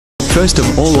First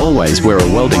of all, always wear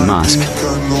a welding mask,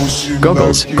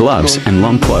 goggles, gloves, and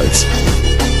long clothes.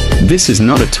 This is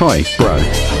not a toy, bro.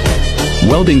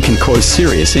 Welding can cause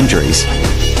serious injuries.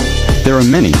 There are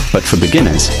many, but for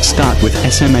beginners, start with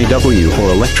SMAW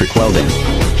or electric welding.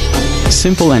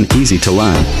 Simple and easy to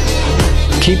learn.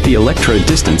 Keep the electrode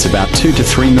distance about 2 to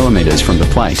 3 millimeters from the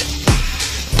plate.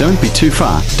 Don't be too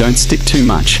far, don't stick too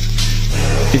much.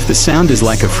 If the sound is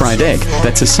like a fried egg,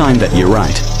 that's a sign that you're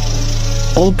right.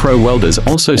 All pro welders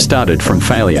also started from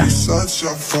failure.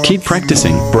 Keep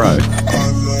practicing, bro.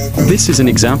 This is an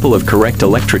example of correct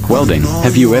electric welding.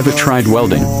 Have you ever tried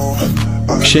welding?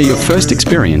 Share your first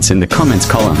experience in the comments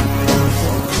column.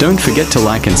 Don't forget to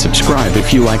like and subscribe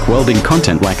if you like welding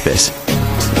content like this.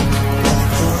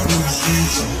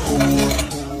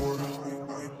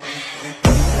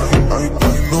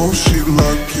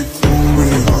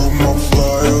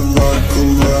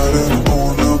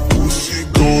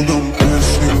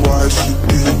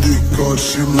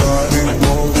 She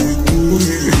lied,